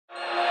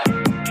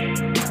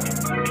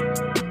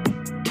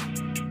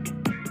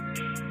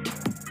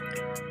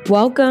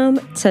Welcome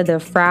to the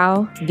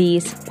Frau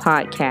Wies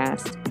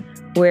podcast,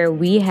 where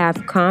we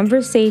have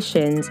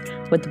conversations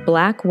with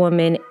Black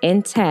women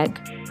in tech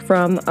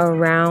from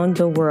around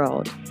the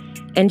world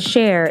and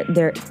share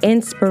their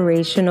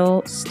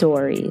inspirational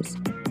stories.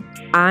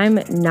 I'm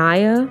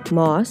Naya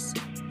Moss,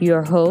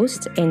 your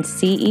host and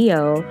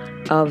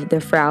CEO of the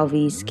Frau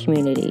Wies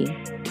community.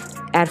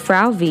 At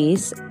Frau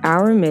Wies,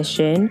 our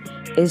mission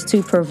is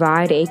to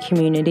provide a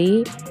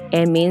community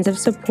and means of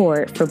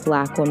support for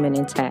Black women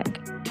in tech.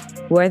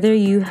 Whether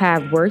you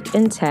have worked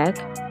in tech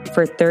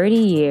for 30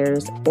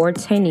 years or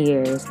 10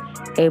 years,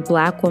 a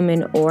Black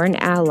woman or an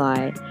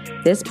ally,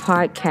 this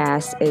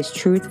podcast is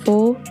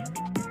truthful,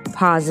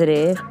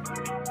 positive,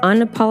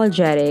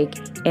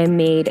 unapologetic, and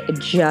made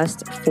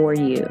just for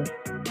you.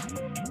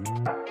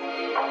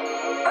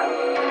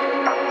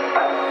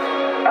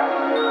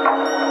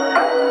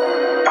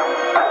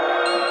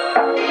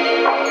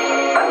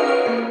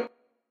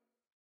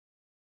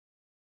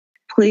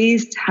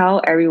 Please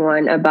tell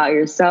everyone about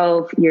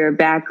yourself, your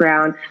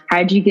background. How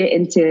did you get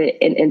into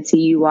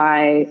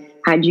UI?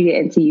 How did you get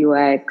into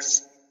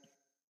UX?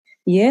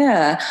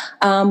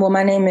 Well,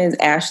 my name is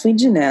Ashley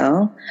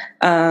Janelle,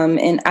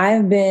 and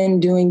I've been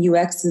doing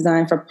UX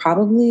design for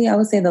probably, I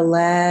would say, the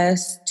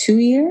last 2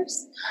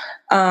 years.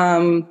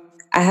 I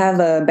have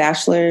a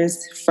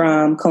bachelor's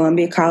from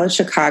Columbia College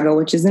Chicago,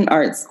 which is an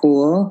art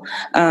school.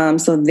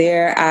 So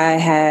there I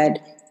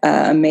had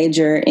a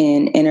major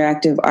in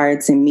interactive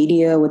arts and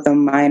media with a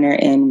minor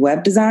in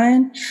web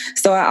design.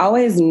 So I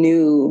always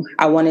knew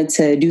I wanted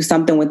to do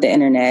something with the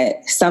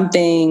internet,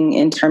 something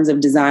in terms of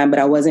design, but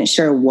I wasn't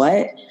sure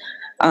what.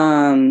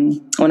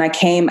 When I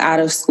came out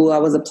of school, I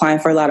was applying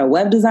for a lot of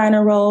web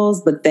designer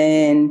roles, but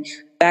then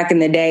back in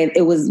the day,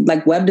 it was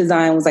like web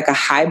design was like a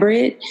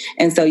hybrid.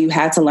 And so you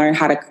had to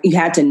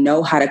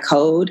know how to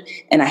code,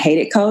 and I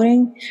hated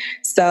coding.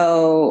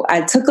 So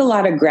I took a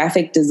lot of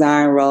graphic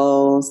design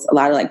roles, a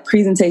lot of like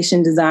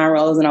presentation design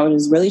roles, and I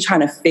was just really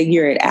trying to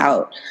figure it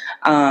out.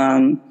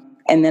 And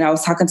then I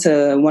was talking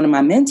to one of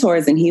my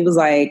mentors, and he was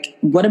like,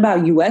 "What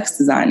about UX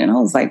design?" And I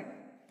was like,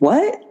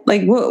 "What?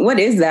 Like, what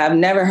is that? I've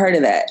never heard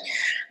of that."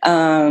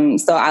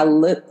 So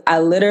I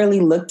literally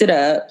looked it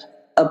up,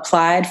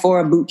 applied for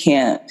a boot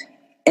camp,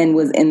 and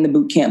was in the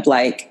boot camp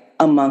like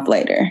a month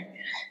later.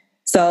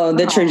 So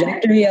the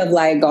trajectory of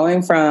like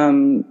going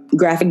from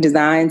graphic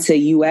design to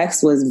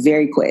UX was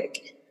very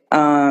quick.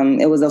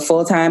 It was a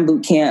full-time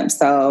boot camp.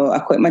 So I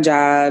quit my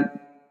job,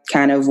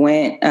 kind of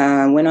went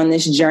on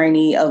this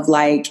journey of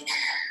like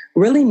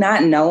really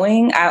not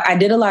knowing. I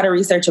did a lot of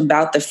research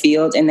about the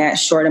field in that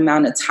short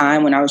amount of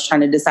time when I was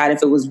trying to decide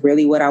if it was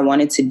really what I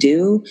wanted to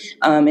do.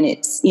 And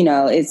it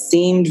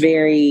seemed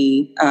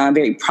very,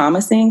 very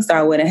promising. So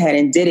I went ahead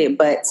and did it.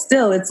 But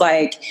still, it's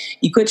like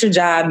you quit your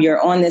job,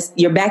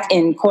 you're back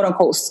in quote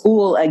unquote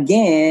school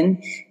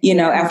again,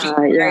 after you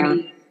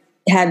already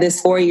had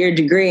this 4-year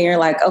degree, and you're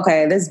like,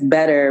 okay, this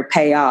better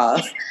pay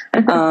off.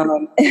 But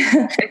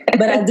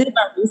I did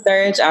my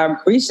research. I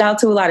reached out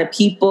to a lot of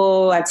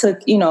people. I took,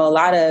 a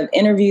lot of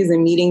interviews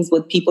and meetings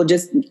with people,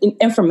 just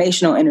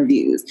informational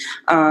interviews,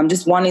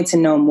 just wanting to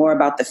know more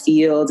about the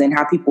field and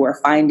how people were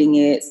finding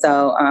it.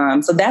 So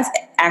that's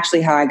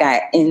actually how I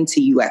got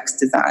into UX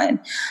design.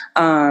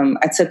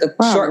 I took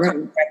a short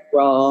contract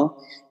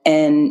role,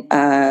 and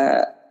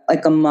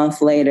like a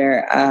month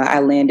later, I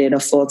landed a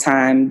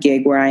full-time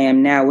gig where I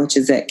am now, which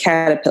is at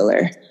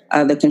Caterpillar,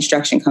 the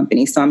construction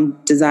company. So I'm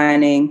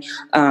designing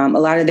a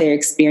lot of their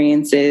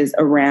experiences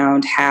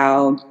around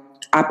how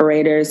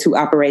operators who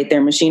operate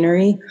their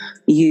machinery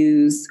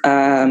use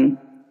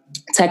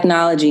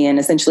technology and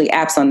essentially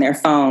apps on their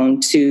phone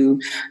to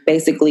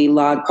basically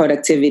log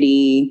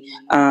productivity.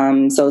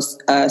 So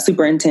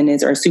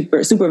superintendents or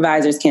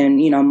supervisors can,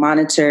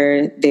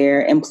 monitor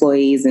their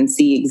employees and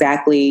see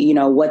exactly,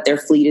 what their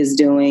fleet is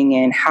doing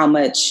and how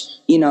much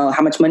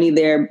money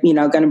they're,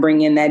 going to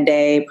bring in that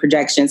day,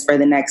 projections for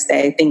the next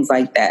day, things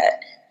like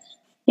that.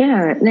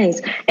 Yeah,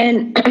 nice.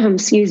 And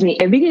excuse me,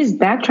 if we could just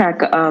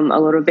backtrack a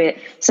little bit.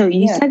 So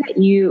you said that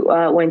you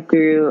went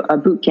through a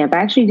boot camp. I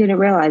actually didn't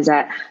realize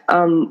that.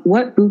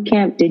 What boot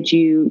camp did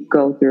you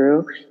go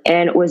through?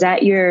 And was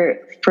that your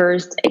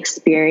first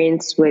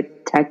experience with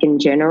tech in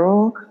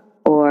general,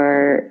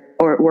 or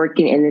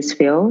working in this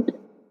field?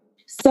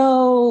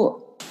 So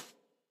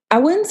I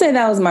wouldn't say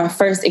that was my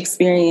first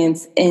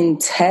experience in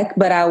tech,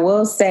 but I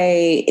will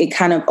say it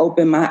kind of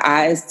opened my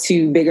eyes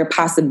to bigger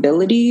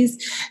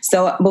possibilities.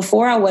 So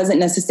before, I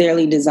wasn't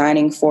necessarily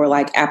designing for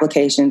like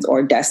applications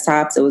or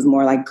desktops. It was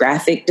more like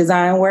graphic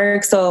design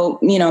work. So,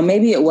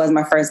 maybe it was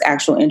my first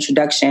actual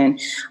introduction.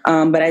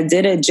 But I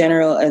did a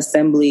general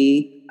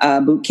assembly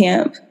boot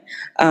camp.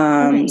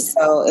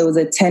 So it was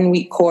a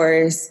 10-week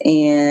course,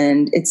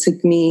 and it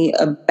took me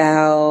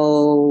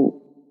about,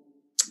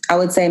 I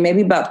would say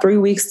maybe about 3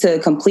 weeks to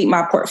complete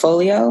my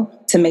portfolio,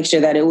 to make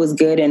sure that it was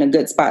good in a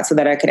good spot so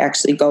that I could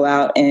actually go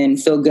out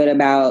and feel good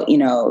about,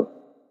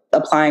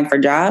 applying for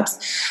jobs.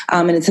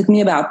 And it took me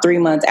about 3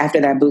 months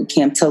after that boot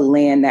camp to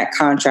land that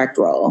contract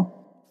role.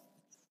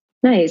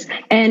 Nice.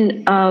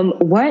 And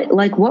what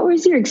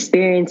was your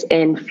experience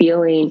and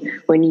feeling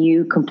when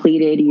you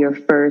completed your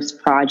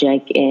first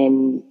project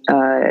in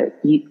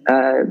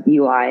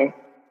UI?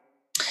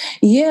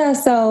 Yeah.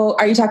 So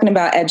are you talking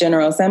about at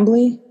General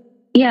Assembly?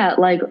 Yeah,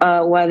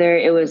 whether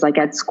it was like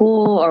at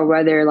school or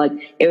whether like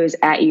it was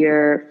at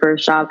your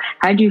first job.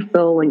 How did you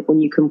feel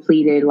when you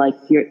completed like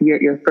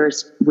your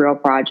first real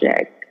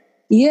project?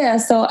 Yeah,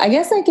 so I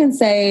guess I can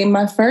say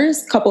my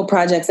first couple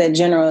projects at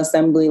General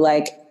Assembly,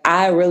 like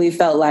I really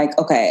felt like,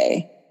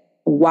 okay,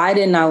 why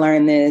didn't I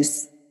learn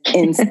this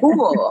in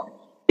school?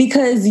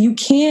 Because you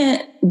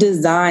can't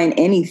design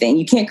anything.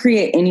 You can't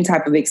create any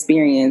type of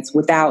experience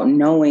without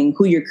knowing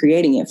who you're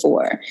creating it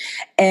for.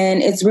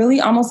 And it's really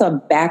almost a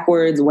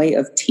backwards way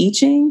of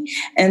teaching.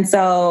 And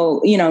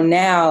so,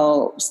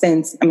 now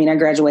since, I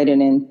graduated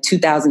in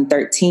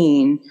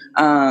 2013,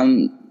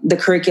 the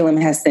curriculum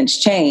has since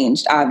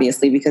changed,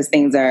 obviously, because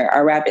things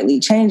are rapidly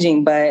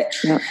changing. But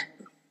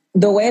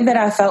the way that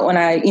I felt when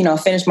I,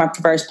 finished my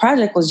first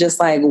project was just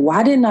like,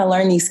 why didn't I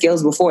learn these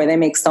skills before? They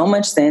make so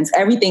much sense.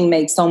 Everything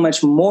makes so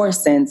much more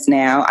sense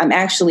now. I'm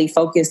actually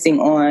focusing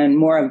on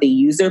more of the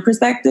user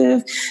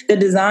perspective. The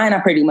design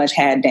I pretty much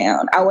had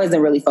down. I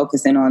wasn't really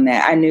focusing on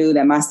that. I knew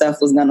that my stuff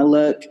was going to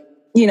look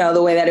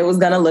the way that it was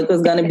going to look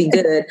was going to be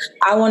good.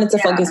 I wanted to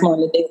focus more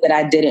on the things that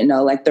I didn't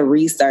know, like the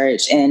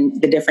research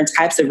and the different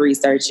types of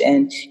research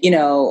and,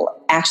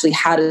 actually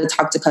how to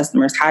talk to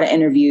customers, how to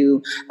interview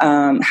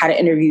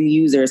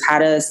users, how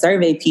to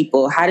survey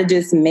people, how to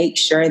just make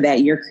sure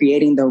that you're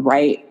creating the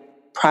right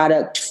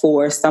product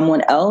for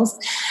someone else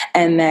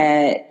and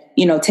that,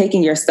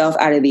 taking yourself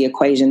out of the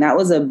equation. I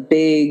would say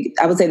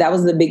that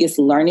was the biggest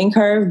learning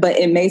curve, but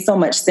it made so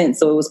much sense.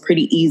 So it was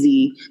pretty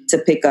easy to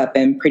pick up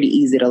and pretty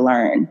easy to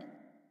learn.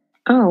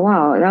 Oh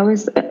wow, that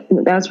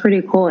was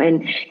pretty cool.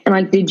 And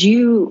like, did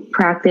you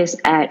practice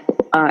at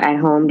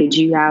home? Did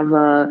you have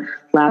a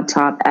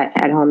laptop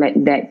at home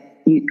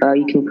that you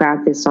can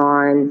practice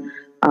on?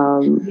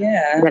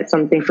 That's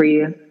something for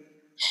you.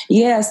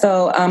 Yeah,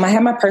 so I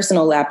had my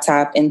personal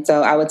laptop, and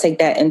so I would take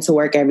that into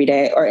work every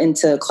day or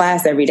into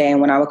class every day. And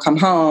when I would come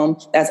home,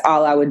 that's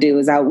all I would do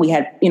is we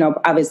had,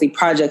 obviously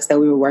projects that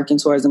we were working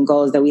towards and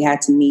goals that we had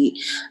to meet.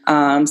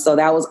 So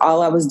that was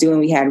all I was doing.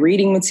 We had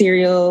reading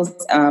materials,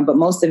 but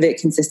most of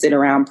it consisted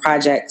around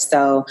projects.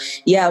 So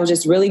yeah, I was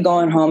just really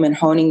going home and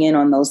honing in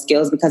on those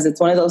skills because it's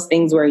one of those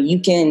things where you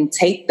can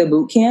take the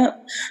boot camp,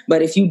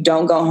 but if you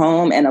don't go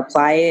home and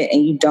apply it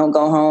and you don't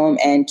go home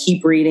and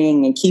keep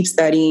reading and keep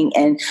studying,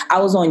 and I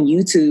was on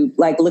YouTube,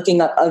 like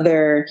looking up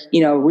other,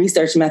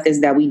 research methods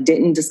that we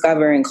didn't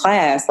discover in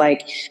class.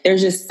 Like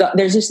there's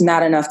just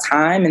not enough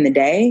time in the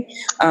day.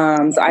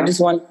 So I just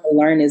wanted to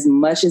learn as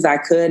much as I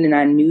could. And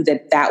I knew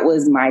that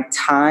was my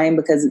time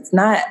because it's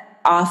not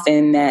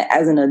often that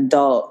as an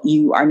adult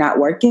you are not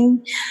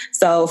working.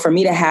 So for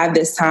me to have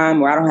this time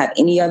where I don't have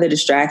any other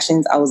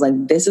distractions, I was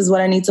like, this is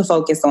what I need to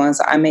focus on.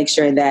 So I make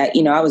sure that,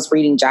 I was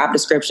reading job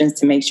descriptions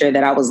to make sure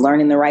that I was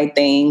learning the right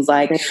things.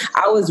 Like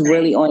I was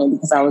really on it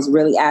because I was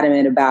really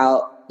adamant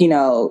about,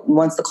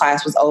 once the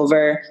class was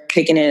over,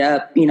 picking it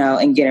up,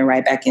 and getting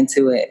right back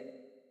into it.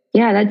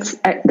 Yeah,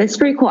 that's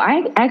pretty cool.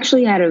 I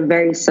actually had a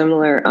very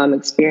similar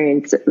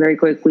experience. Very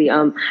quickly,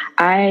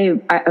 I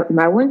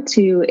went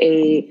to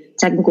a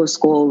technical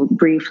school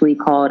briefly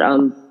called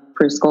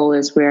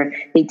Perscolis, where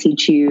they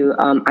teach you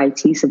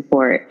IT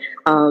support.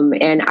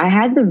 And I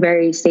had the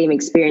very same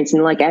experience.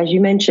 And like, as you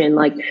mentioned,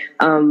 like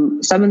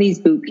some of these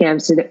boot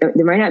camps,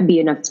 there might not be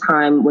enough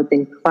time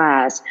within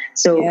class.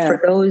 So for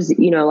those,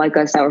 like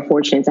us that were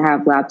fortunate to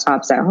have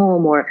laptops at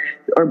home or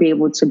be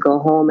able to go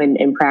home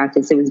and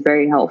practice, it was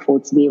very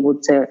helpful to be able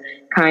to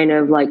kind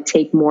of like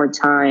take more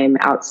time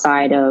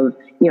outside of,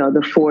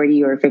 the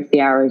 40 or 50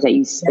 hours that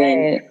you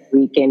spend a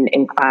week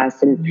in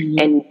class. And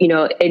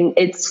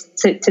it's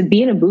to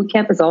be in a boot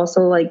camp is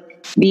also like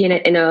being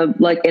in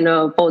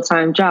a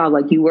full-time job.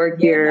 Like you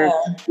work your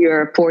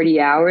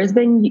 40 hours,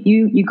 then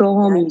you go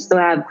home and you still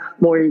have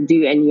more to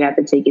do and you have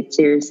to take it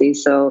seriously.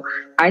 So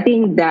I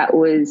think that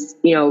was,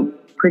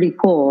 pretty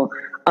cool.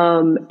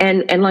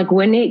 And like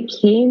when it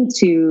came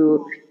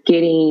to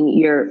getting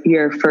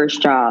your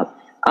first job,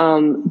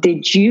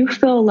 did you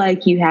feel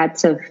like you had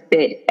to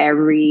fit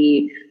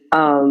every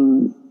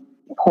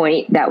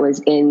point that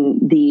was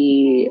in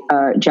the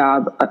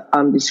job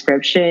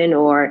description,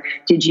 or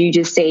did you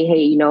just say,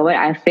 hey, you know what,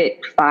 I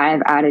fit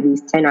 5 out of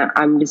these 10,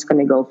 I'm just going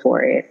to go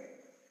for it?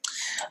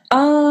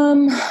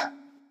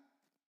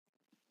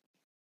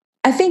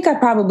 I think I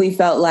probably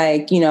felt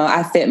like,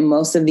 I fit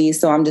most of these,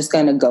 so I'm just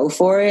going to go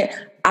for it.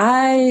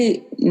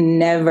 I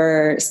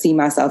never see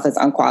myself as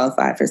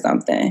unqualified for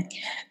something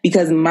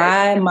because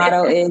my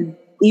motto is,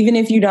 even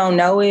if you don't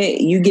know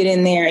it, you get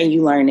in there and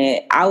you learn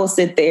it. I will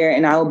sit there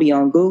and I will be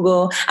on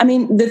Google. I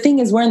mean, the thing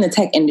is, we're in the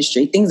tech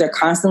industry. Things are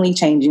constantly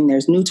changing.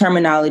 There's new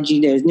terminology,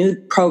 there's new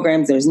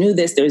programs, there's new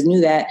this, there's new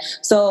that.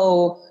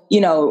 So,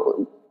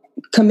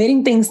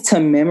 committing things to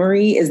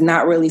memory is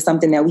not really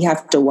something that we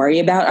have to worry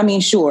about. I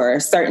mean, sure,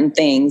 certain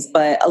things,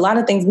 but a lot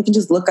of things we can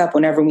just look up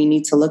whenever we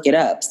need to look it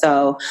up.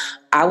 So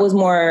I was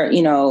more,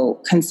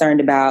 concerned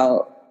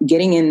about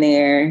getting in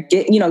there,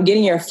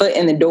 getting your foot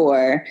in the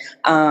door,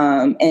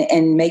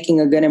 and making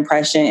a good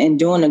impression and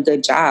doing a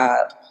good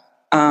job.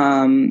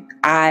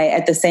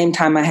 At the same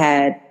time I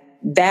had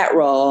that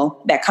role,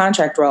 that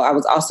contract role, I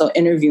was also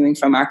interviewing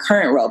for my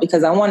current role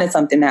because I wanted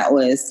something that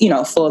was,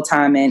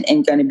 full-time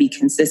and going to be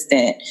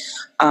consistent.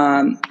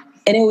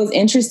 And it was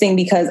interesting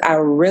because I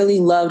really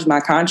loved my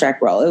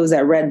contract role. It was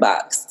at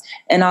Redbox.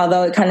 And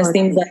although it kind of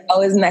seems like,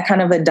 isn't that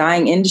kind of a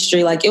dying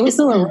industry? Like, it was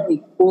still a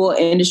really cool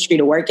industry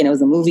to work in. It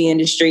was a movie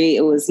industry.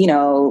 It was, it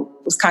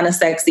was kind of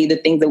sexy, the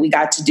things that we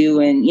got to do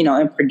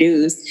and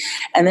produce.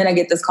 And then I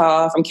get this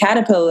call from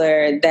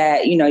Caterpillar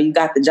that, you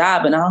got the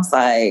job. And I was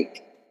like,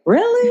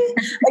 really?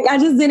 Like, I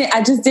just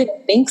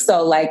didn't think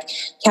so. Like,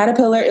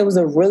 Caterpillar, it was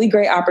a really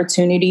great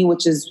opportunity,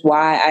 which is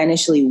why I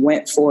initially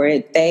went for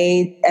it.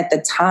 They, at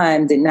the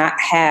time, did not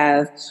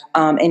have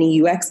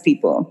any UX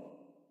people.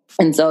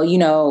 And so,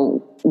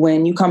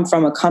 when you come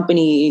from a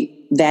company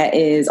that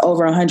is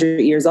over 100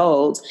 years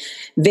old,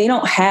 they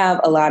don't have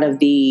a lot of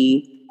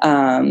the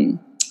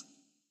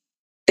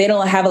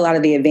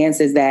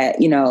advances that,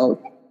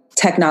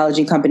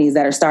 technology companies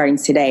that are starting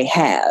today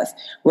have,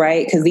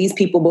 right? Because these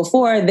people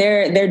before,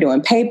 they're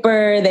doing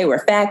paper, they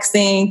were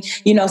faxing,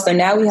 so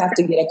now we have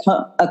to get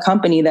a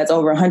company that's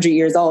over 100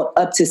 years old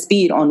up to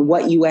speed on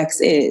what UX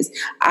is.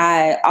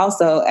 I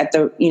also, at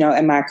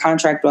my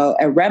contract role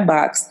at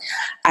Redbox,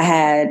 I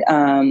had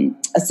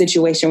a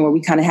situation where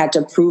we kind of had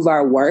to prove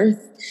our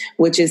worth,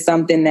 which is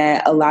something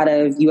that a lot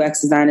of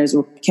UX designers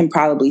can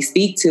probably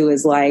speak to,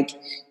 is like,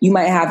 you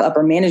might have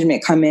upper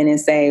management come in and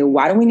say,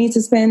 why do we need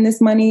to spend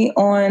this money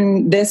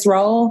on this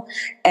role?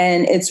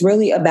 And it's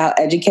really about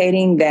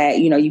educating that,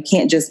 you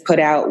can't just put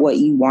out what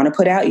you want to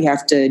put out. You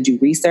have to do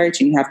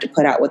research and you have to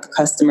put out what the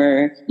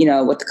customer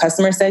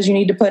says you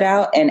need to put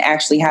out, and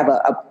actually have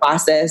a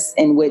process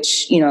in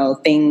which,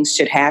 things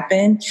should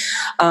happen.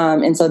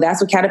 And so that's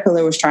what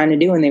Caterpillar was trying to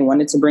do. And they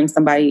wanted to bring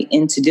somebody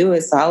in to do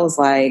it. So I was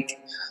like,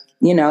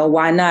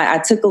 why not? I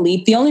took a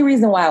leap. The only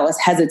reason why I was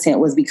hesitant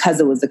was because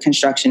it was the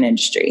construction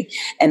industry.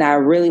 And I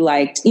really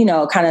liked,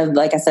 kind of,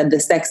 like I said, the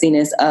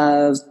sexiness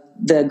of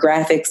the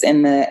graphics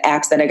and the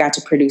apps that I got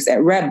to produce at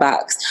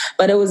Redbox.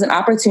 But it was an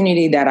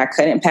opportunity that I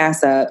couldn't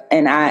pass up.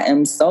 And I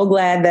am so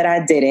glad that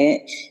I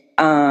didn't.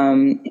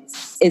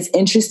 It's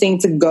interesting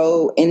to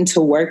go into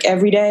work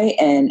every day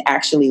and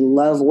actually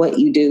love what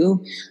you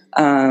do.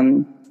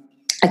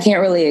 I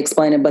can't really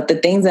explain it, but the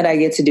things that I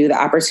get to do, the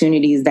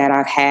opportunities that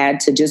I've had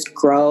to just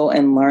grow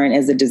and learn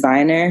as a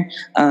designer,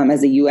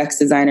 as a UX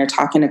designer,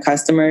 talking to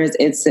customers,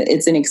 it's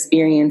an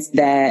experience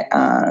that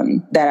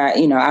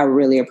I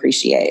really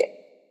appreciate.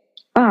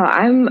 Oh,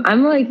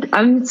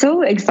 I'm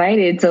so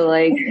excited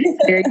to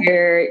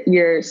hear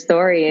your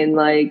story, and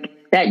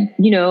that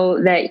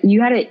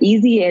you had an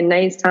easy and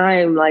nice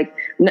time.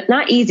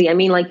 Not easy. I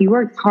mean, you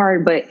worked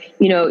hard, but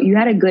you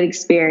had a good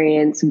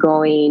experience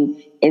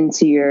going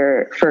into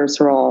your first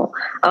role.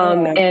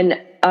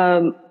 And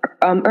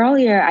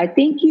earlier, I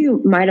think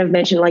you might have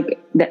mentioned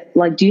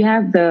do you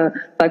have the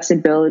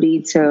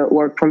flexibility to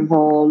work from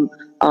home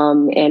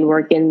and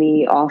work in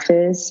the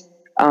office?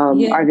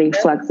 Are they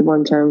flexible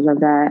in terms of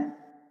that?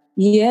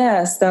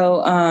 Yeah,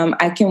 so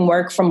I can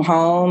work from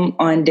home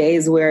on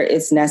days where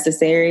it's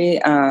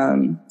necessary.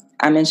 I'm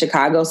in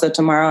Chicago, so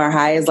tomorrow our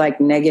high is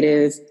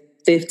negative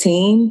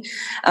 15.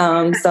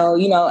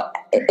 So,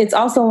 it's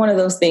also one of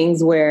those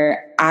things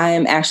where I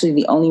am actually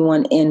the only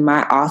one in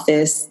my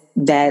office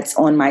that's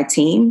on my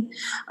team.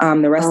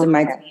 The rest of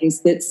my team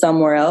sits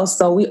somewhere else.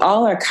 So we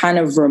all are kind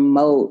of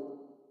remote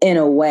in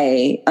a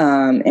way,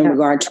 in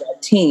regard to our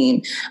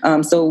team.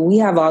 So we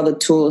have all the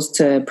tools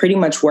to pretty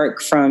much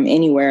work from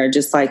anywhere,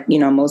 just like,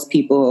 most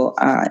people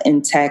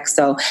in tech.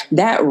 So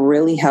that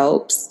really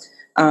helps.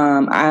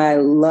 I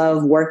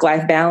love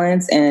work-life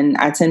balance, and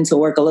I tend to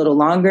work a little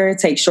longer,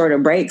 take shorter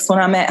breaks when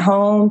I'm at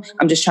home.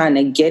 I'm just trying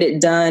to get it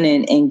done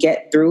and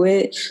get through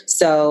it.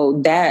 So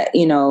that,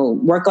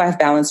 work-life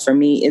balance for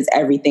me is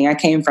everything. I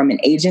came from an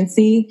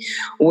agency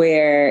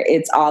where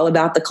it's all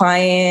about the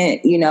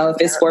client. If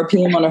it's 4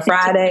 p.m. on a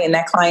Friday and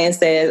that client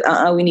says,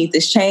 we need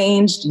this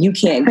changed, you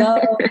can't go.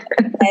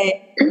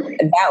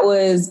 That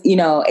was,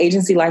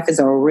 agency life is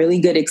a really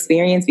good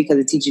experience because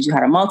it teaches you how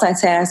to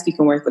multitask. You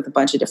can work with a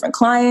bunch of different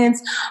clients.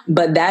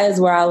 But that is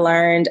where I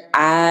learned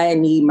I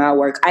need my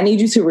work. I need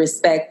you to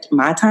respect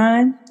my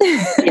time.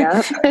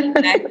 Yeah.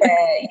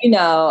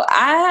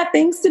 I have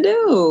things to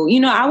do.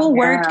 I will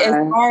work as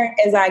hard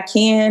as I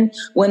can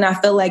when I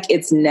feel like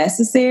it's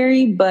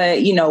necessary. But,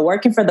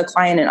 working for the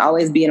client and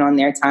always being on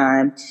their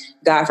time,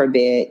 God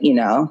forbid,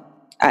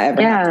 I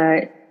ever have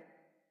to.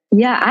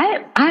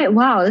 Yeah,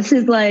 wow, this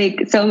is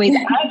so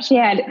amazing. I actually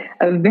had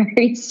a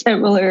very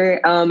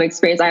similar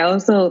experience. I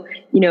also,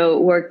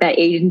 worked that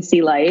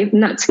agency life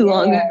not too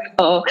long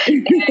ago.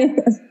 And,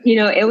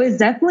 it was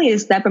definitely a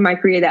step in my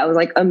career that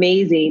was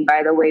amazing,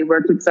 by the way.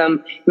 Worked with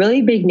some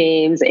really big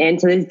names. And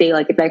to this day,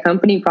 if that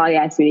company probably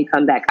asked me to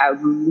come back, I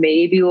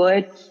maybe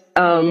would.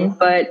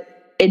 But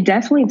it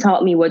definitely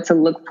taught me what to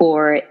look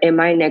for in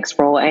my next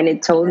role. And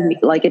it told me,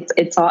 like,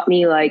 it taught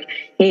me, like,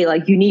 hey,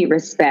 like, you need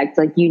respect.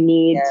 Like, you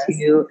need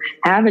to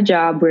have a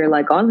job where,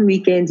 like, on the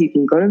weekends, you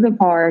can go to the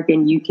park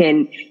and you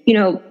can, you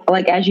know,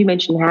 like, as you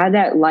mentioned, have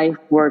that life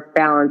work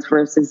balance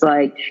versus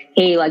like,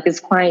 hey, like, this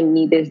client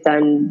needs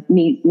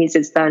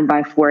this done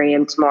by 4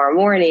 a.m. tomorrow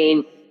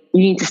morning.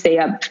 You need to stay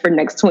up for the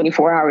next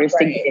 24 hours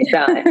to get it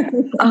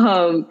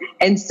done.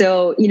 And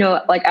so, you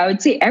know, like, I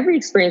would say every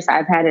experience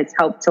I've had has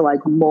helped to,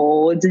 like,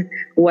 mold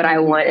what I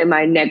want in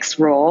my next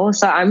role.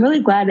 So I'm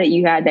really glad that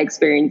you had that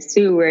experience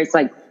too, where it's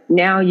like,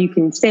 now you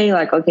can say,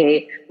 like,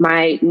 okay,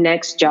 my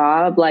next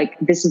job, like,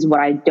 this is what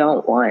I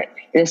don't want.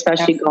 And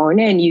especially going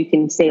in, you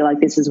can say,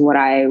 like, this is what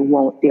I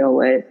won't deal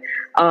with.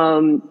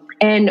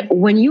 And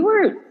when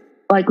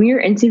you're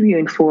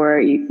interviewing for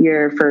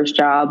your first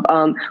job,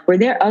 were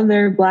there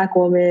other Black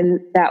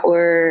women that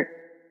were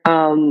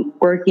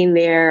working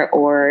there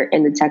or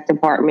in the tech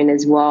department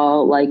as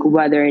well, like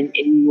whether in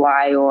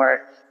UI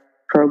or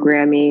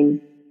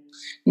programming?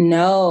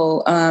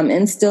 No.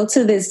 And still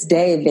to this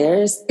day,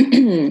 there's,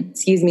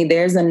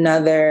 there's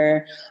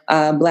another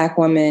Black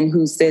woman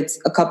who sits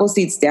a couple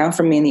seats down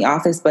from me in the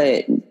office,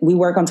 but we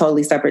work on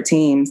totally separate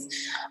teams.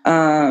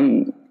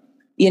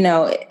 You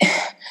know,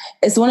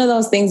 it's one of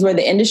those things where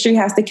the industry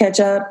has to catch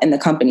up and the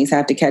companies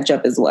have to catch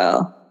up as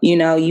well. You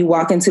know, you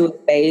walk into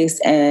a space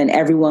and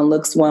everyone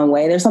looks one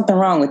way. There's something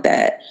wrong with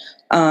that.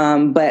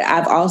 But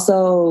I've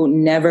also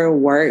never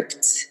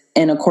worked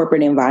in a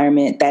corporate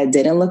environment that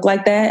didn't look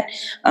like that.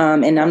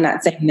 And I'm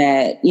not saying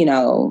that, you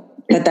know,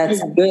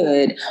 that's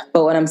good.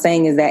 But what I'm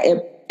saying is that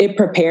it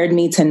prepared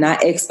me to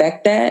not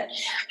expect that.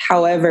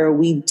 However,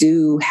 we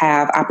do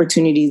have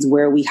opportunities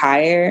where we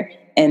hire.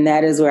 And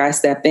that is where I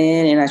step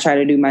in and I try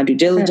to do my due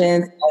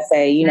diligence. I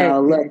say, you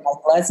know, look,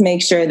 let's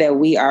make sure that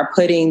we are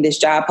putting this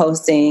job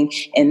posting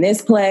in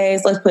this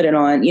place. Let's put it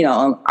on, you know,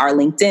 on our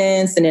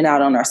LinkedIn, send it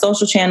out on our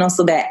social channels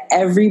so that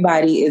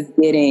everybody is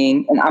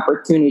getting an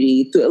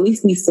opportunity to at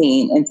least be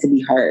seen and to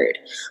be heard.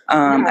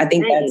 I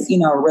think that's, you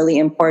know, really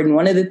important.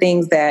 One of the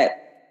things that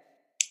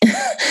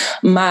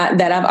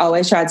that I've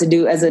always tried to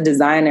do as a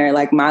designer,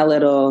 like my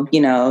little,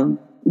 you know,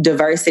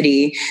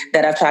 diversity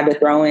that I've tried to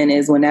throw in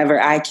is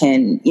whenever I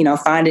can, you know,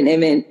 find an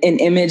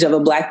image of a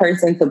Black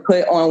person to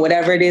put on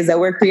whatever it is that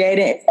we're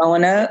creating, it's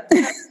going up.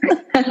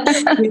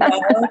 You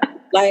know?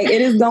 Like, it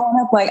is going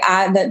up. Like,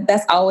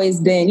 that's always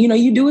been, you know,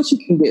 you do what you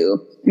can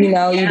do. You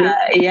know,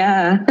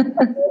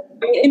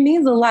 it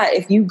means a lot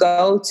if you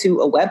go to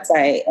a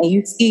website and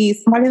you see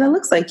somebody that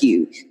looks like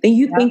you. Then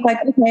you think like,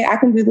 okay, I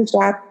can do this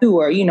job too,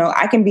 or, you know,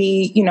 I can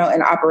be, you know,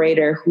 an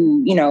operator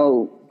who, you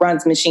know,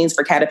 runs machines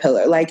for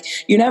Caterpillar. Like,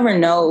 you never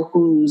know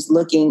who's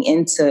looking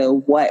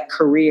into what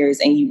careers,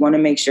 and you want to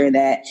make sure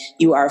that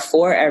you are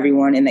for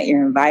everyone and that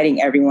you're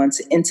inviting everyone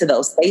into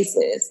those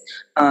spaces.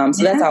 So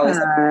that's always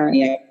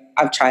something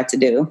I've tried to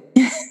do.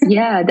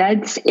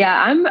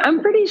 I'm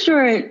pretty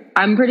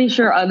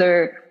sure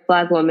other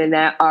Black women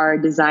that are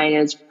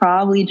designers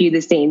probably do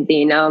the same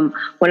thing.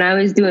 When I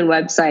was doing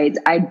websites,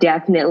 I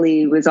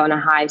definitely was on a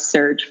high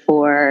search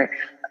for,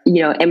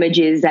 you know,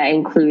 images that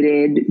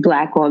included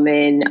Black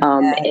women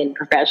in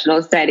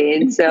professional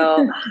settings.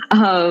 So,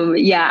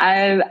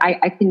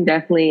 I can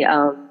definitely,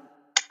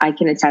 I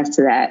can attest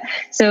to that.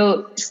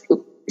 So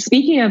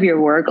speaking of your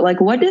work,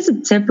 like, what does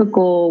a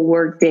typical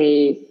work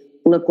day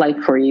look like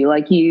for you?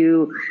 Like,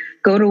 you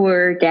go to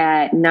work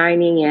at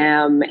 9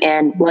 a.m.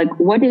 and, like,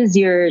 what does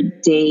your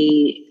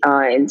day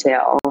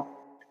entail?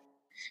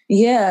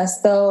 Yeah,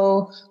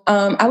 so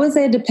I would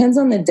say it depends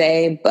on the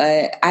day,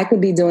 but I could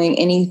be doing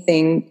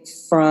anything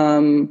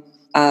from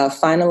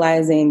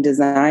finalizing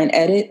design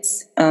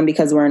edits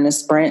because we're in a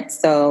sprint,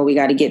 so we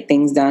got to get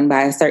things done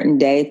by a certain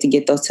day to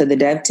get those to the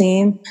dev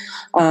team.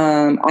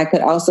 I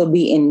could also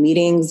be in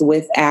meetings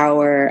with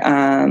our...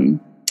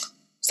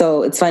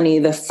 So it's funny,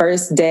 the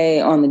first day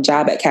on the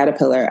job at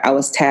Caterpillar, I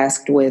was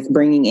tasked with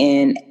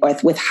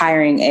with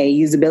hiring a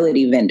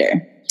usability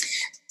vendor.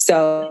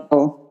 So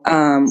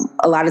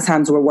a lot of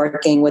times we're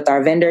working with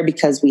our vendor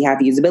because we have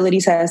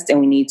usability tests and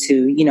we need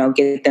to, you know,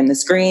 get them the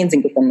screens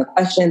and get them the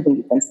questions and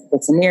get them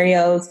the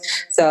scenarios.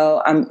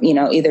 So I'm, you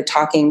know, either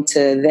talking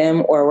to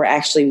them or we're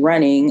actually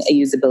running a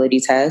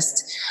usability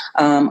test,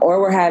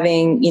 or we're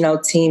having, you know,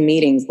 team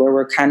meetings where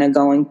we're kind of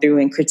going through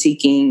and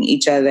critiquing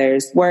each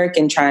other's work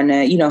and trying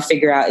to, you know,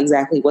 figure out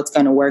exactly what's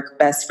going to work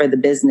best for the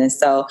business.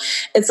 So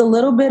it's a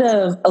little bit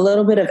of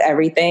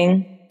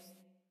everything.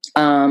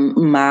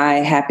 My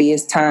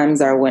happiest times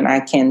are when I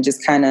can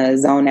just kind of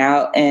zone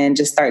out and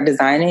just start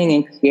designing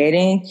and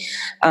creating.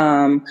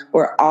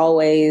 We're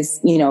always,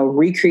 you know,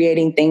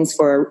 recreating things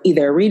for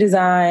either a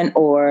redesign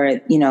or,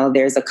 you know,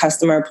 there's a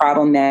customer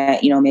problem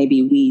that, you know,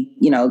 maybe we,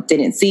 you know,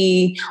 didn't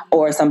see,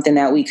 or something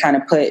that we kind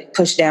of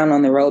pushed down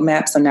on the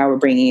roadmap. So now we're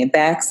bringing it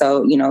back.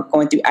 So, you know,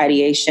 going through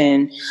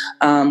ideation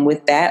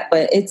with that.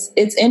 But it's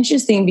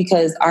interesting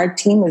because our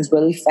team has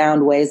really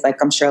found ways,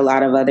 like I'm sure a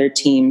lot of other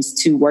teams,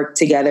 to work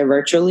together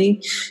virtually.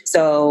 virtually.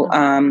 So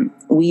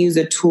we use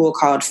a tool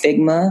called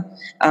Figma,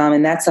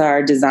 and that's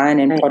our design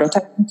and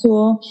prototyping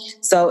tool.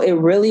 So it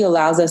really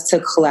allows us to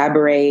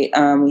collaborate.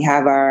 We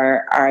have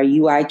our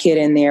UI kit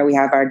in there. We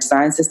have our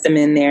design system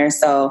in there.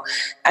 So,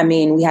 I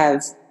mean, we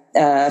have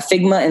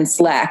Figma and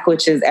Slack,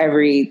 which is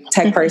every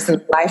tech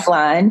person's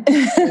lifeline.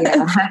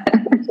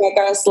 Check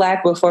our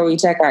Slack before we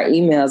check our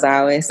emails, I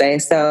always say.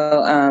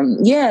 So,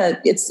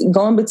 it's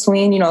going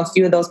between, a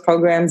few of those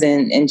programs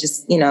and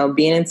just,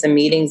 being in some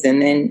meetings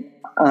and then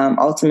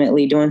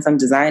ultimately doing some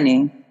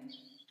designing.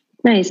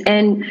 Nice.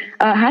 And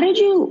how did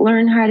you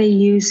learn how to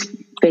use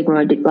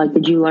Figma?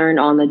 Did you learn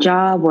on the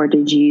job or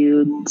did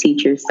you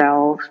teach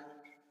yourself?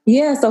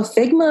 Yeah, so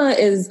Figma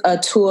is a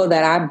tool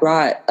that I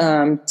brought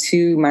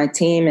to my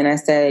team, and I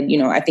said,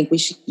 I think we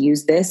should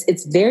use this.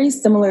 It's very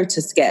similar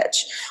to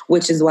Sketch,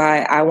 which is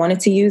why I wanted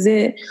to use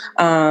it.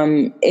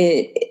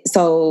 It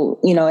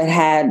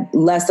had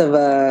less of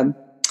a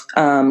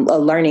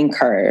learning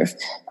curve,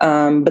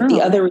 but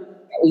the other reason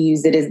that we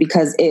use it is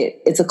because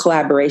it's a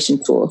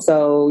collaboration tool.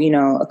 So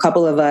a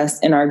couple of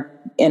us on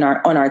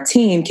our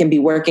team can be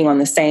working on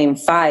the same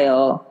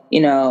file,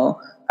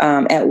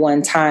 at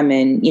one time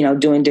and,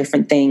 doing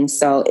different things.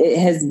 So it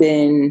has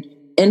been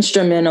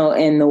instrumental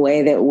in the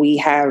way that we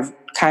have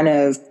kind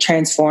of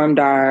transformed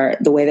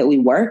the way that we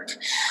work.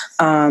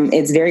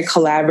 It's very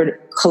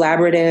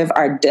collaborative.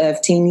 Our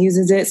dev team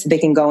uses it so they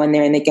can go in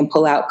there and they can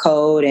pull out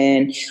code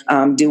and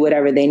do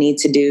whatever they need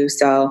to do.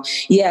 So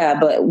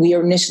but we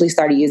initially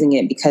started using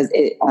it because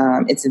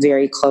it's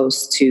very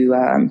close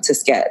to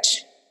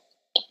Sketch.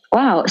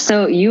 Wow.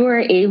 So you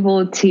were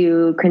able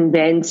to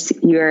convince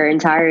your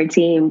entire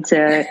team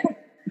to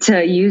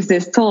use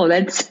this tool.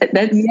 That's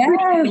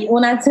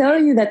when I tell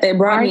you that they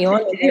brought me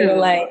on, they were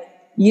like,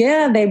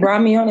 they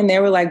brought me on and they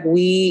were like,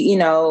 we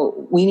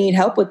need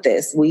help with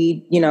this.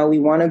 We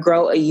want to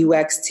grow a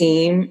UX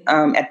team.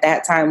 At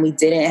that time, we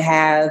didn't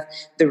have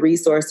the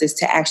resources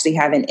to actually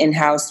have an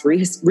in-house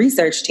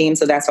research team.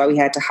 So that's why we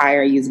had to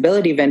hire a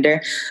usability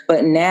vendor.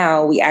 But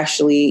now we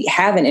actually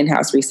have an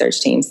in-house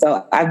research team.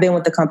 So I've been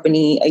with the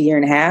company a year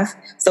and a half.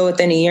 So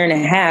within a year and a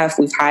half,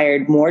 we've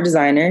hired more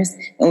designers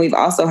and we've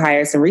also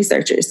hired some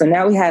researchers. So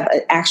now we have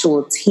an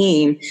actual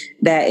team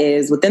that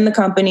is within the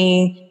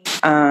company.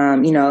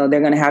 They're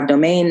going to have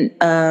domain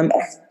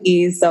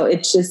expertise. So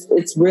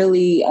it's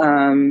really,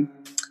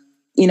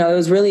 it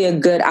was really a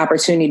good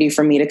opportunity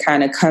for me to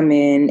kind of come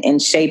in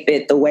and shape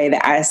it the way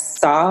that I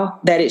saw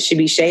that it should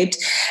be shaped.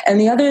 And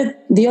the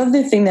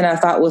other thing that I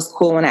thought was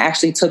cool when I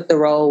actually took the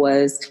role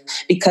was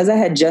because I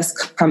had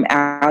just come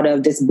out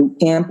of this boot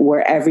camp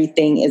where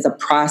everything is a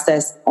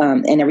process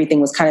and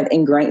everything was kind of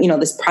ingrained,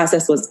 this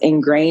process was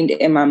ingrained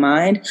in my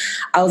mind.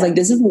 I was like,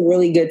 this is a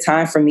really good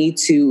time for me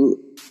to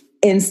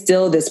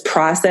instill this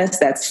process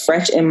that's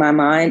fresh in my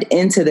mind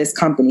into this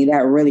company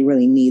that really,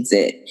 really needs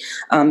it.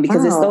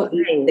 Because it's so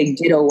easy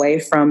to get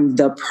away from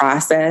the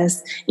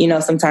process.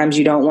 Sometimes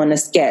you don't want to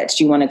sketch.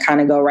 You want to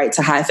kind of go right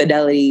to high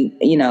fidelity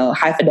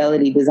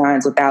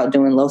designs without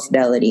doing low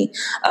fidelity.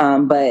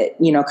 But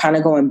kind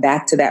of going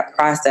back to that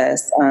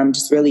process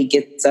just really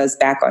gets us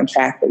back on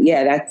track. But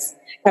that's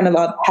kind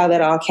of how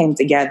that all came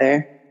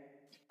together.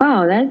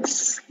 Oh,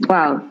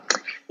 wow.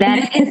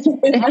 That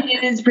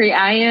is pretty,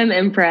 I am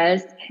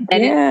impressed.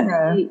 That is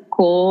pretty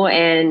cool.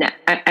 And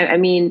I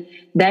mean,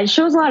 that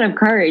shows a lot of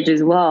courage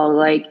as well.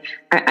 Like,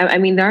 I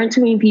mean, there aren't too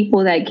many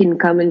people that can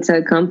come into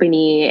a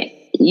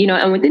company,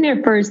 and within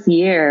their first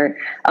year,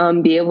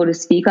 be able to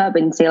speak up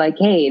and say like,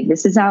 hey,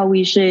 this is how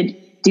we should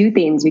do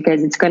things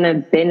because it's going to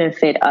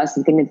benefit us.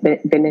 It's going to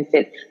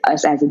benefit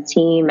us as a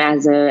team,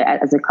 as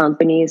a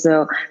company.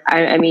 So,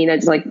 I mean,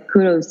 it's like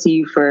kudos to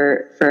you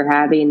for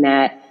having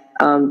that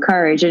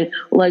courage. And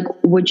like,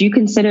 would you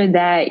consider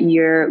that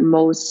your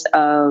most,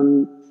 how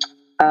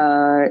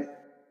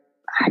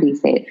do you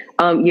say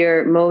it?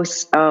 Your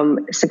most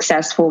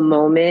successful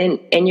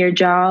moment in your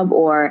job,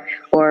 or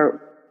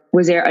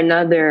was there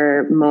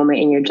another moment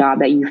in your job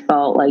that you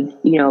felt like,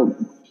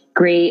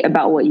 great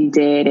about what you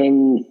did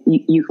and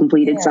you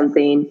completed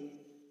something?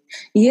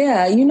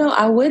 Yeah,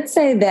 I would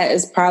say that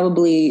is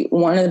probably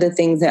one of the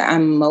things that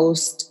I'm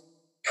most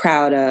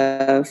proud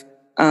of.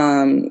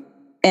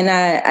 And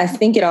I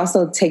think it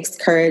also takes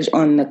courage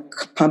on the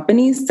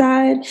company's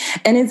side.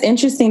 And it's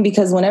interesting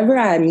because whenever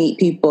I meet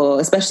people,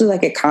 especially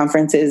like at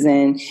conferences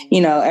and,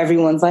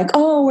 everyone's like,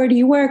 oh, where do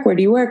you work? Where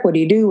do you work? What do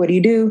you do? What do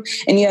you do?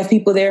 And you have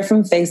people there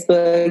from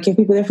Facebook, you have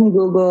people there from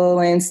Google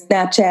and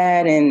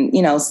Snapchat and,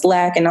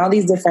 Slack and all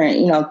these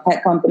different,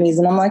 tech companies.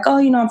 And I'm like, oh,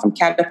 I'm from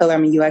Caterpillar.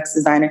 I'm a UX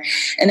designer.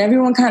 And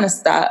everyone kind of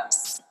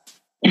stops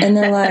and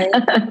they're like,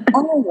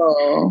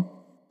 oh,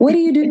 what do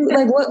you do?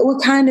 Like,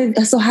 what kind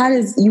of, so how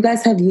does, you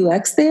guys have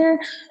UX there?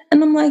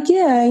 And I'm like,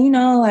 yeah,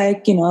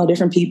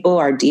 different people,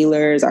 our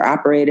dealers, our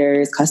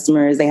operators,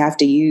 customers, they have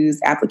to use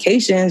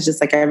applications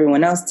just like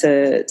everyone else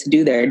to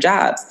do their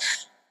jobs.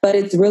 But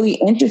it's really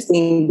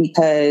interesting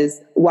because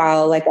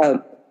while like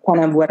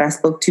kind of what I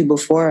spoke to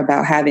before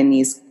about having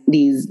these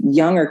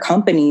younger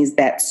companies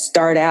that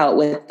start out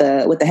with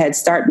the head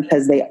start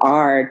because they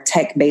are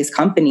tech-based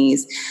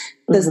companies,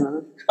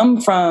 the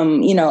come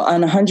from, you know,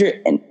 an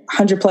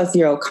 100 plus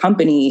year old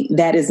company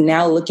that is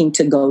now looking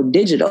to go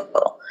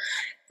digital.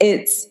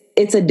 It's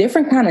a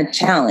different kind of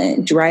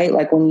challenge, right?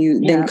 Like when you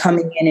then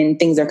coming in and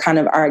things are kind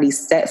of already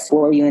set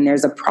for you and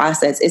there's a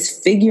process,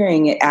 it's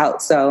figuring it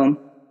out. So,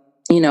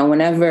 you know,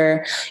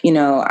 whenever, you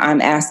know, I'm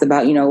asked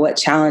about, you know, what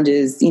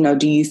challenges, you know,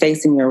 do you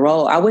face in your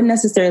role? I wouldn't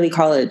necessarily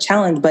call it a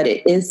challenge, but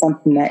it is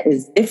something that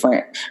is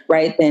different,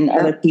 right, than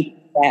other people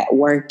that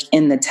work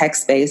in the tech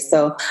space.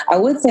 So I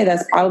would say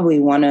that's probably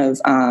one of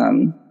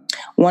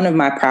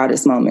my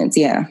proudest moments.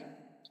 Yeah.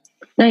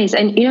 Nice.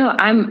 And, you know,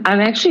 I'm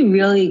actually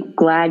really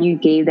glad you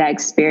gave that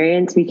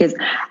experience, because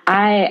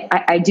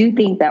I do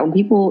think that when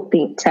people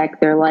think tech,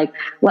 they're like,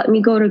 let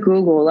me go to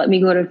Google, let me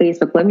go to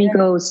Facebook, let me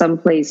go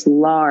someplace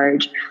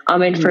large.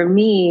 And for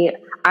me,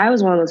 I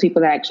was one of those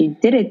people that actually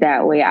did it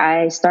that way.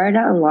 I started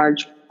out in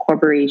large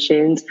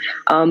corporations,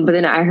 but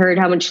then I heard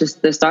how much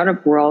the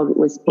startup world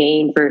was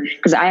paying for,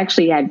 because I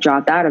actually had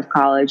dropped out of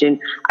college, and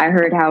I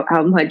heard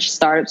how much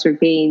startups were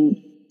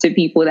paying to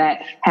people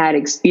that had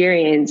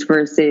experience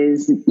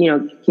versus, you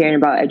know, caring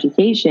about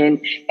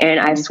education. And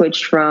I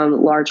switched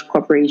from large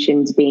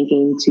corporations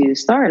banking to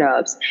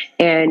startups.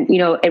 And, you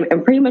know,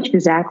 and pretty much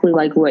exactly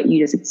like what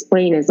you just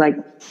explained is like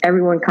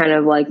everyone kind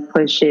of like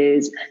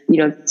pushes, you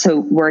know, to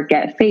work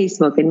at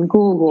Facebook and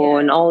Google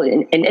and all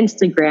and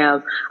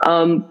Instagram.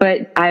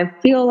 But I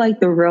feel like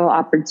the real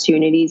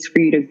opportunities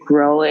for you to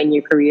grow in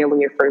your career when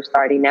you're first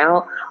starting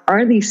out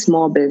are these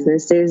small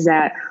businesses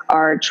that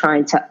are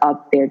trying to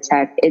up their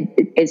tech.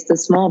 It's the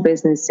small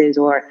businesses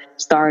or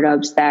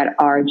startups that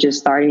are just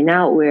starting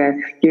out where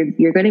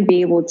you're going to be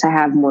able to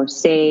have more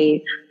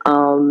say,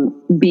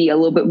 be a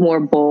little bit more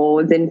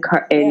bold and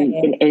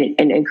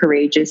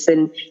courageous,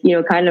 and, you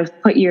know, kind of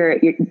put your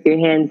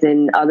hands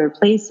in other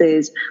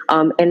places,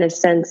 in a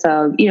sense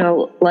of, you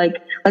know, like,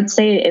 let's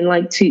say in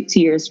like two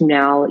years from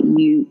now,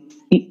 you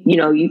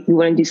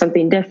want to do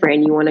something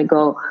different. You want to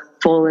go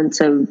full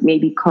into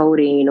maybe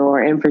coding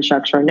or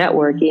infrastructure or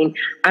networking.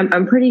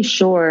 I'm pretty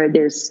sure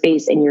there's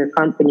space in your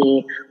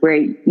company where,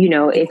 you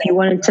know, if you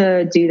wanted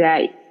to do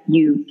that,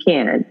 you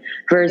can,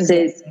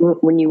 versus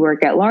when you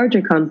work at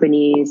larger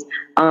companies,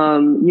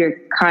 you're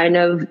kind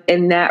of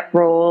in that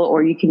role,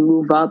 or you can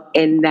move up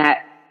in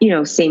that, you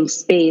know, same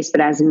space,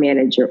 but as a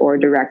manager or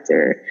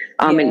director.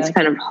 And it's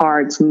kind of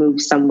hard to move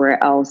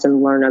somewhere else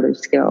and learn other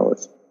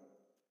skills.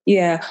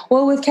 Yeah.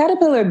 Well, with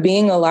Caterpillar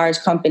being a large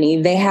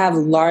company, they have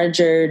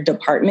larger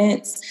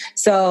departments.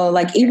 So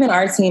like even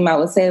our team, I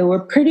would say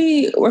we're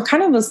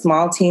kind of a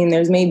small team.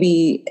 There were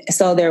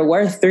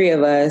 3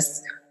 of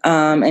us.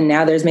 And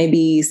now there's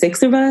maybe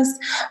 6 of us.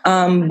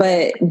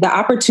 But the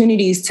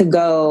opportunities to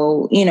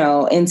go, you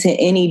know, into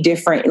any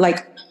different,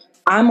 like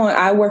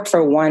I work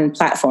for one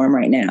platform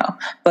right now,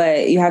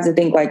 but you have to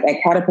think like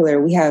at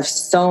Caterpillar, we have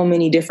so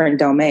many different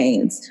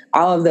domains.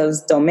 All of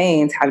those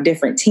domains have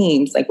different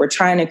teams. Like we're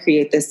trying to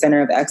create this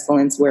center of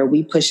excellence where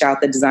we push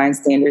out the design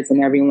standards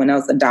and everyone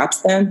else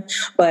adopts them.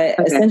 But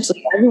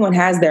essentially everyone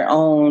has their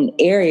own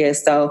area.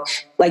 So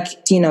like,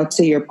 you know,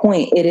 to your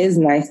point, it is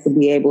nice to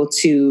be able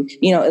to,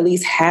 you know, at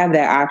least have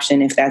that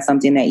option if that's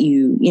something that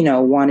you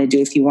know, want to do,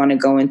 if you want to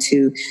go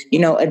into, you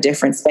know, a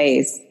different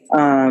space.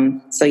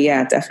 So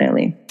yeah,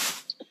 definitely.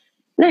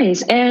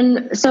 Nice.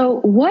 And so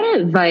what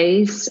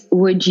advice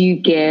would you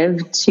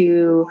give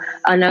to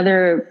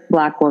another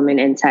Black woman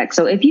in tech?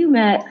 So if you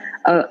met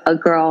a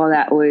girl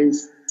that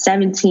was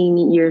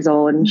 17 years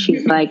old and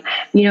she's like,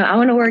 you know, I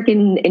want to work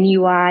in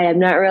UI, I'm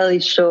not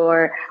really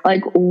sure,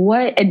 like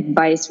what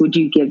advice would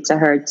you give to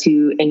her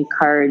to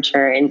encourage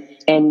her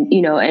and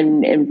you know,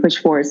 and push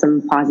forward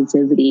some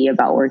positivity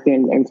about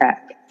working in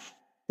tech?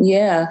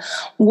 Yeah.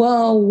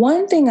 Well,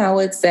 one thing I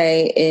would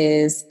say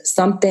is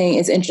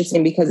it's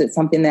interesting because it's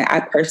something that I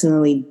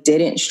personally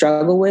didn't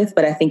struggle with,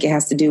 but I think it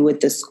has to do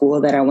with the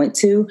school that I went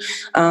to.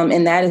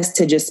 And that is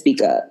to just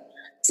speak up.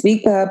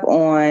 Speak up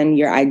on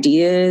your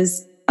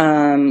ideas.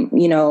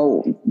 You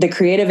know, the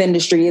creative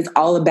industry is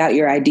all about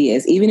your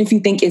ideas. Even if you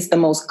think it's the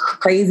most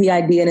crazy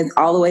idea and it's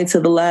all the way to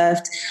the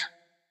left,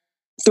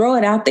 throw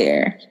it out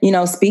there, you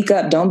know, speak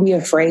up. Don't be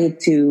afraid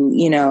to,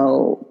 you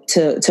know,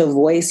 to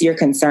voice your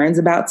concerns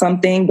about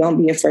something. Don't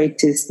be afraid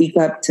to speak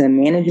up to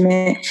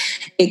management.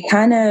 It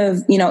kind of,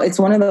 you know, it's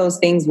one of those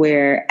things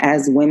where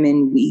as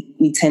women,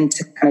 we tend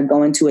to kind of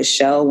go into a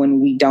shell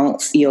when we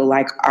don't feel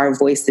like our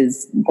voice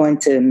is going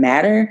to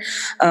matter.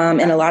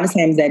 And a lot of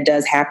times that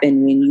does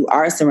happen when you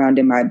are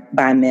surrounded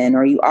by men,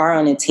 or you are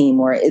on a team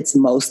where it's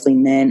mostly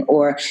men,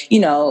 or, you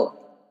know,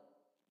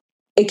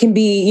 it can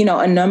be, you know,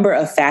 a number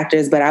of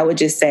factors, but I would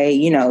just say,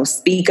 you know,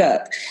 speak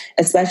up,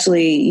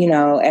 especially, you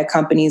know, at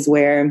companies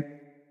where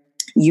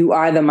you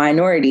are the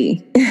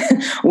minority,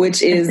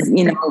 which is,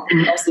 you know,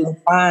 most of the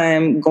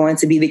time going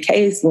to be the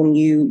case when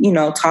you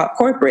know, talk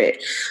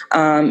corporate.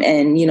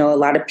 And, you know, a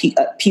lot of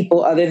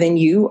people other than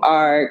you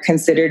are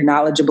considered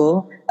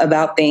knowledgeable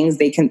about things.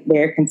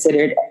 They're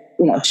considered,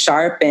 you know,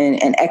 sharp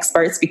and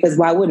experts, because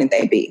why wouldn't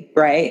they be,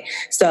 right?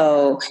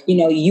 So, you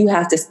know, you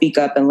have to speak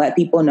up and let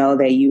people know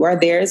that you are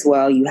there as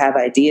well. You have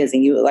ideas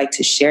and you would like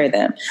to share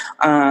them.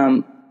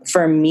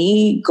 for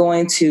me,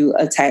 going to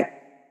a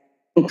tech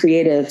and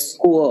creative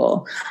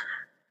school,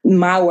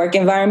 my work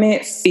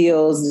environment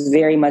feels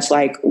very much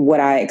like what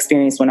I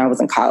experienced when I was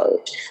in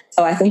college.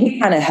 So I think it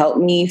kind of helped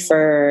me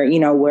for,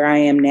 where I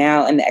am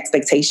now and the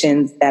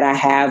expectations that I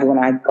have when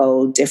I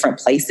go different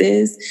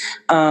places.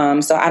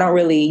 So I don't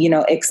really,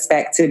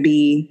 expect to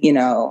be,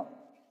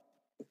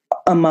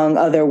 among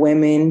other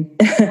women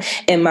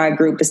in my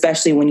group,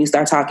 especially when you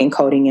start talking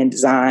coding and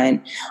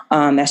design.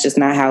 That's just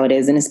not how it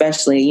is. And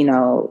especially,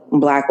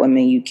 Black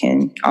women, you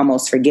can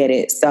almost forget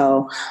it.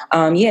 So,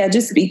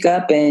 just speak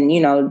up and,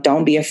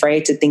 don't be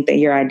afraid to think that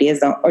your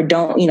ideas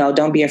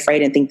don't be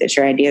afraid and think that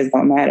your ideas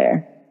don't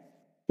matter.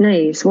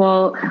 Nice.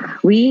 Well,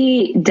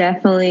 we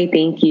definitely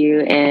thank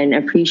you and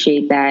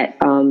appreciate that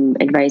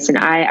advice. And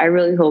I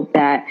really hope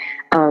that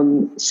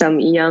some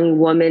young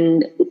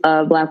women,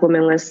 Black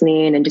women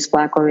listening and just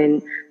Black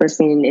women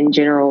listening in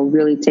general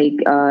really take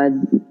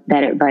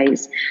that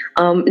advice.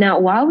 Now,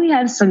 while we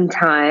have some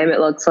time, it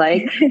looks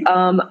like,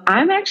 I'm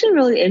actually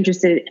really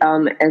interested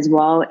as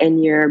well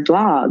in your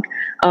blog.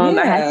 I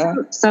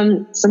had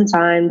some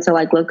time to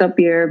look up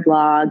your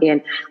blog,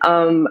 and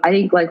I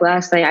think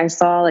last night I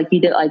saw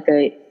you did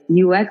a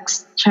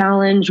UX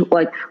challenge.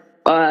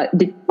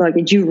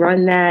 Did you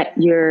run that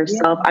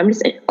yourself? Yeah. I'm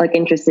just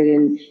interested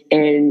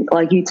in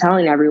you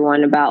telling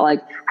everyone about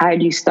how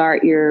did you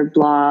start your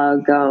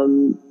blog?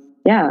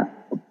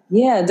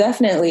 Yeah,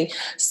 definitely.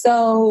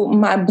 So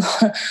my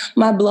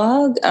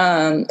blog,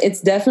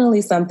 it's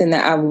definitely something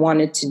that I've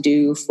wanted to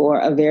do for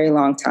a very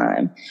long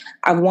time.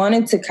 I've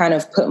wanted to kind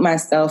of put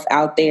myself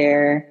out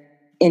there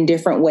in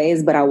different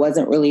ways, but I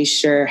wasn't really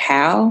sure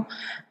how.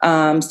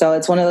 So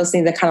it's one of those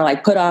things that kind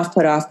of put off.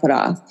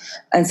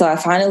 And so I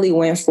finally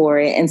went for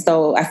it. And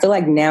so I feel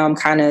like now I'm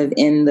kind of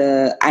in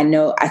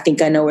I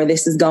think I know where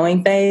this is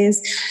going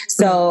phase.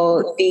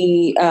 So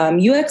the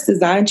UX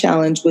Design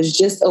Challenge was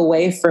just a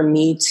way for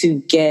me to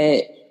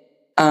get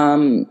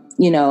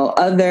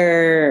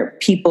other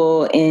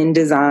people in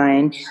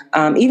design,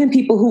 even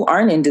people who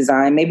aren't in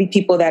design, maybe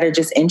people that are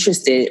just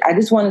interested. I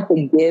just wanted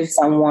to give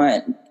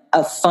someone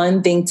a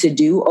fun thing to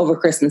do over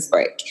Christmas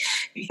break,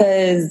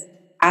 because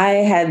I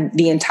had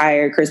the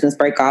entire Christmas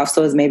break off.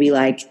 So it was maybe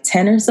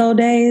 10 or so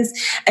days.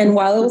 And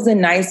while it was a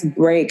nice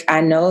break,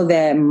 I know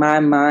that my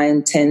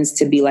mind tends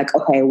to be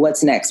okay,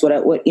 what's next? What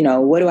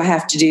do I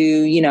have to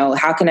do?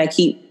 How can I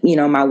keep,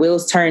 my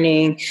wheels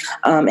turning?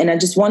 And I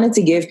just wanted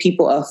to give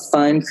people a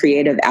fun,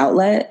 creative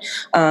outlet.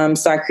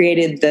 So I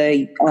created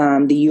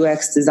the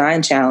UX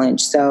Design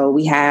Challenge. So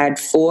we had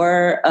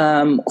four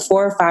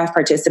or five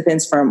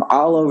participants from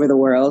all over the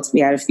world.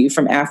 We had a few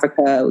from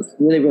Africa. It was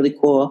really, really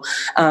cool.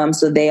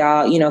 So they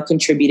all,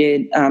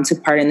 contributed,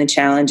 took part in the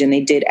challenge, and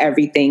they did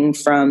everything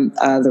from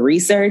the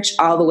research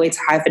all the way to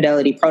high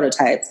fidelity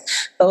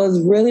prototypes. So it was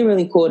really,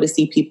 really cool to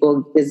see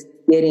people just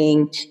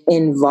getting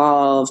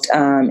involved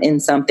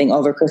in something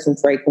over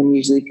Christmas break, when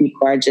usually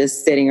people are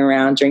just sitting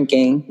around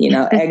drinking,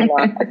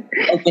 eggnog,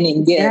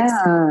 opening gifts.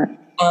 Yeah.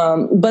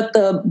 But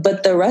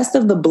the rest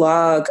of the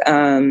blog,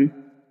 I'm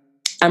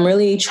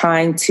really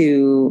trying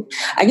to,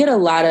 I get a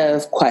lot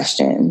of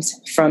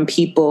questions from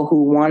people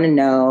who want to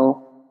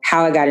know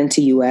how I got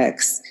into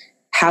UX,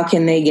 how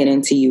can they get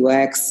into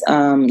UX,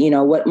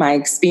 what my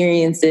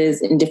experience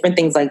is and different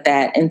things like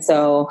that. And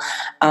so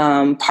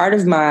part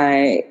of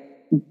my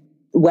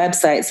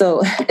website,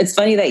 so it's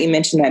funny that you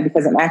mentioned that,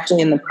 because I'm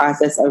actually in the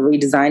process of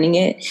redesigning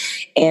it,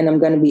 and I'm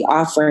going to be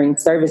offering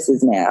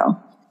services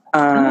now.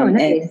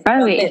 Nice. By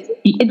the way,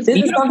 it's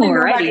beautiful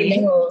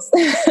already.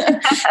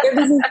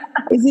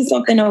 This is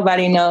something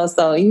nobody knows.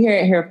 So you hear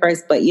it here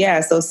first. But yeah,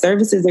 so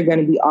services are going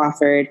to be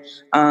offered.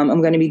 I'm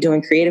going to be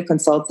doing creative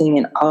consulting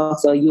and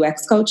also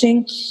UX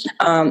coaching.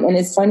 And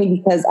it's funny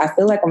because I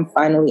feel like I'm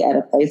finally at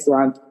a place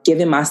where I'm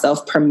giving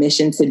myself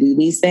permission to do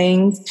these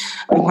things.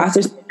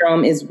 Imposter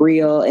syndrome is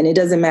real, and it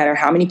doesn't matter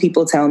how many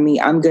people tell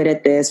me I'm good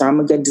at this, or I'm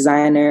a good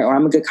designer, or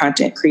I'm a good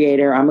content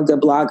creator, or I'm a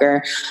good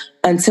blogger,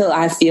 until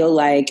I feel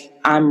like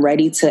I'm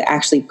ready to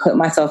actually put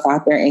myself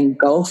out there and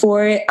go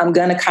for it. I'm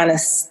going to kind of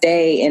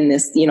stay in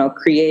this,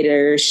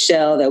 creator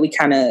shell that we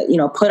kind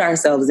of, put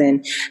ourselves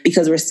in,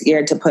 because we're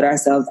scared to put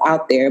ourselves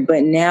out there.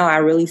 But now I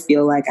really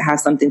feel like I have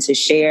something to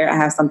share. I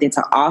have something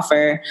to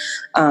offer.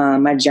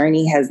 My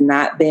journey has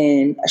not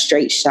been a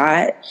straight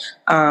shot.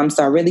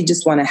 So I really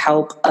just want to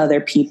help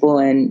other people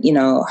and,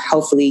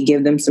 hopefully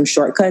give them some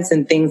shortcuts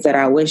and things that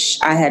I wish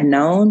I had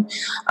known.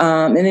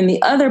 And then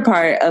the other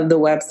part of the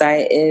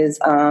website is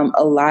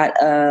a lot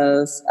of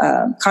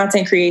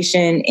content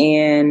creation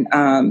and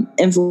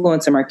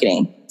influencer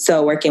marketing.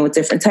 So working with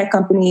different tech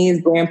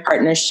companies, brand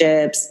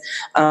partnerships,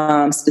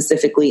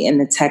 specifically in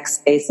the tech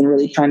space, and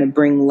really trying to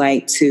bring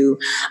light to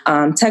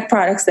tech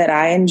products that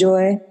I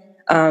enjoy.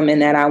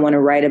 And that I want to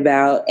write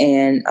about,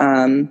 and,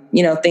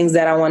 things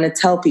that I want to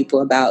tell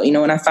people about.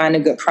 When I find a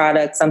good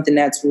product, something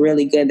that's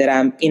really good that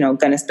I'm,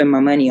 going to spend my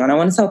money on, I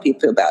want to tell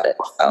people about it.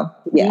 So,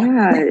 yeah.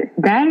 Yeah,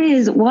 that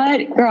is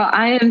what, girl,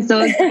 I am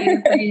so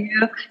excited for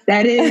you.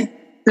 That is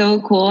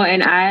so cool.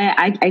 And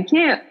I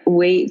can't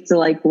wait to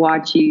like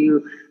watch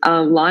you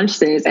launch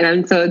this. And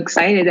I'm so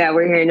excited that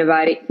we're hearing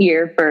about it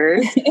here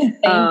first. Thank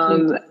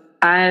you.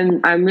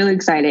 I'm really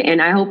excited.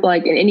 And I hope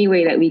like in any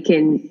way that we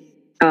can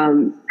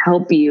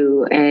help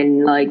you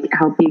and like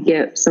help you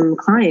get some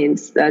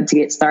clients to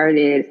get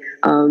started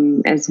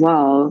as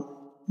well.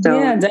 So,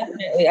 yeah,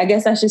 definitely. I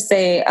guess I should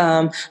say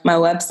my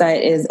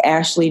website is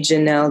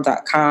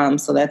ashleyjanelle.com.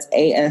 So that's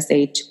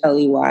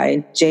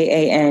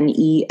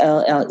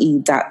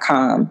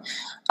ASHLEYJANELLE.com.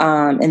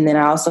 And then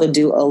I also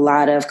do a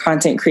lot of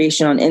content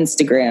creation on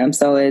Instagram.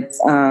 So it's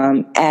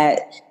at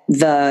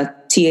the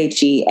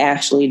THE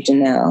Ashley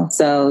Janelle.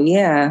 So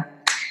yeah,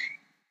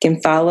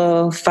 can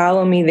follow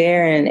me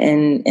there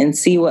and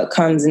see what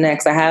comes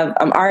next.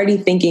 I'm already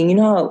thinking, you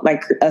know,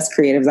 like us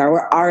creatives are,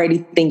 we're already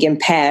thinking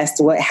past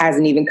what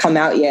hasn't even come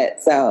out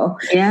yet. So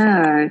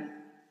yeah,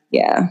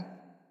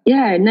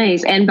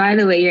 nice. And by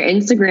the way, your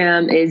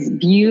Instagram is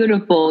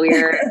beautiful.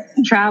 Your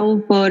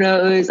travel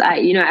photos.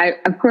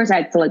 Of course I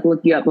had to like look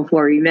you up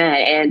before we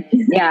met. And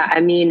yeah, I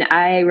mean,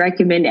 I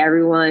recommend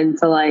everyone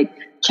to like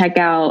check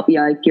out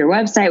your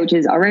website, which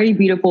is already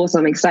beautiful. So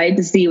I'm excited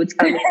to see what's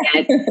coming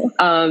next,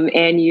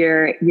 and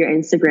your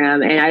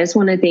Instagram. And I just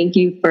want to thank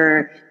you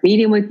for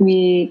meeting with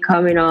me,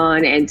 coming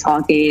on and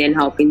talking and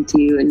helping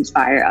to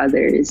inspire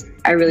others.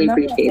 I really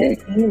appreciate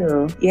it. Thank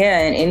you. Yeah.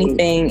 And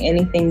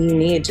anything you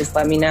need, just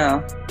let me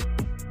know.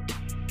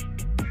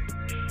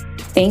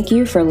 Thank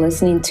you for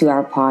listening to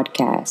our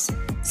podcast.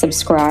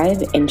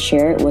 Subscribe and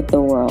share it with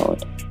the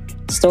world.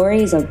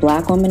 Stories of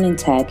Black women in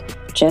tech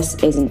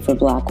just isn't for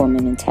Black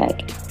women in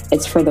tech.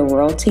 It's for the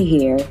world to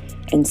hear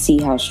and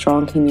see how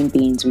strong human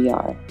beings we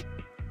are.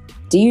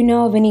 Do you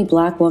know of any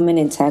Black women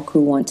in tech who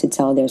want to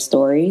tell their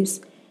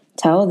stories?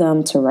 Tell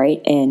them to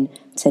write in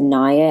to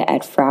Naya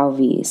at Frau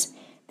Wies.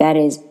 That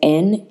is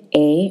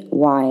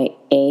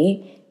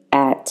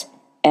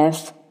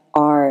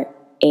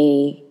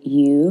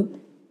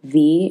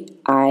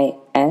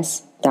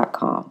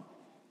NAYA@FRAUVIS.com.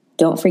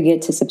 Don't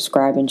forget to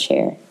subscribe and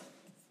share.